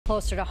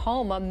Closer to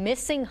home, a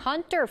missing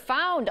hunter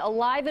found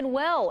alive and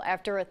well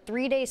after a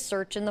 3-day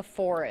search in the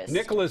forest.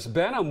 Nicholas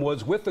Benim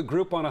was with the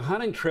group on a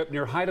hunting trip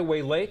near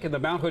Hideaway Lake in the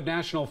Mount Hood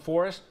National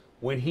Forest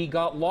when he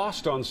got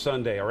lost on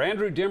Sunday. Our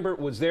Andrew Dimbert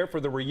was there for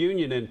the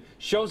reunion and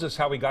shows us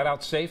how he got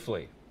out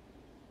safely.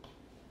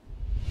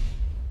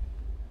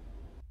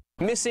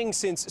 Missing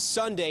since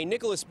Sunday,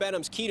 Nicholas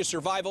Benim's key to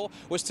survival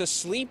was to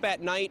sleep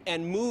at night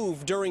and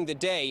move during the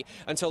day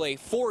until a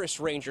forest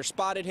ranger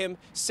spotted him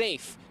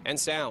safe and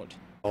sound.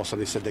 All of a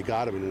sudden they said they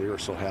got him, and we were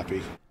so happy.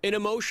 An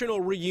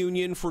emotional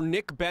reunion for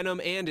Nick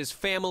Benim and his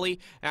family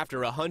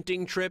after a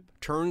hunting trip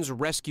turns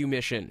rescue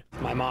mission.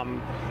 My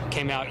mom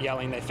came out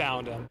yelling they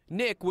found him.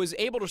 Nick was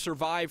able to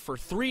survive for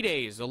 3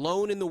 days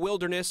alone in the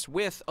wilderness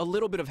with a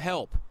little bit of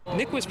help.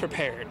 Nick was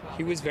prepared.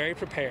 He was very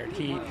prepared.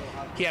 He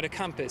had a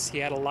compass, he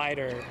had a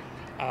lighter,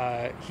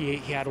 he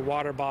had a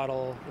water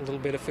bottle, a little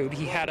bit of food.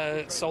 He had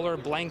a solar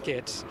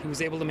blanket. He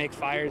was able to make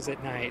fires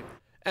at night.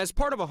 As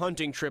part of a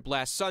hunting trip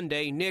last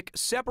Sunday, Nick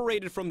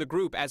separated from the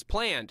group as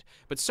planned,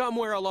 but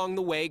somewhere along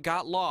the way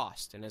got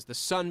lost. And as the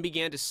sun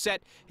began to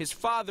set, his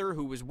father,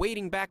 who was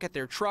waiting back at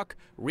their truck,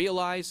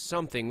 realized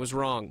something was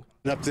wrong.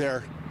 And up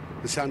there,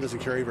 the sound doesn't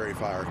carry very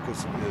far,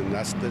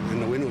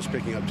 and the wind was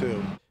picking up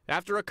too.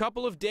 After a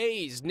couple of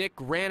days, Nick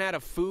ran out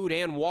of food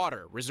and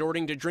water,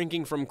 resorting to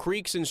drinking from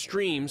creeks and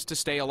streams to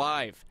stay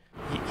alive.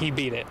 He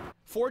beat it.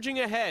 Forging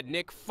ahead,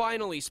 Nick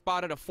finally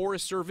spotted a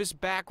Forest Service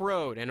back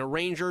road and a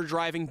ranger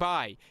driving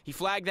by. He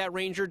flagged that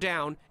ranger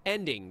down,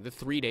 ending the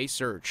 3-day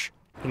search.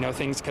 You know,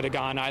 things could have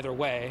gone either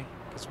way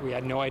because we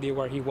had no idea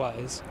where he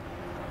was.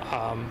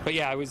 But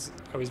yeah, I was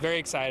very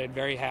excited,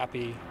 very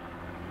happy.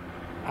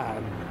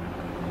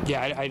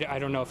 Yeah, I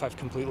don't know if I've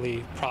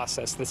completely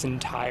processed this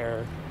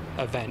entire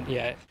event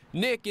yet.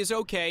 Nick is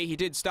okay. He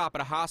did stop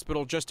at a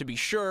hospital just to be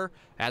sure.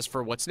 As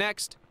for what's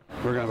next,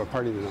 We're going to have a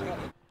party tonight.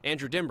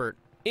 Andrew Dimbert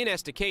in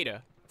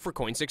Estacada for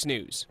KOIN 6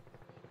 News.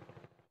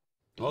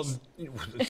 Well,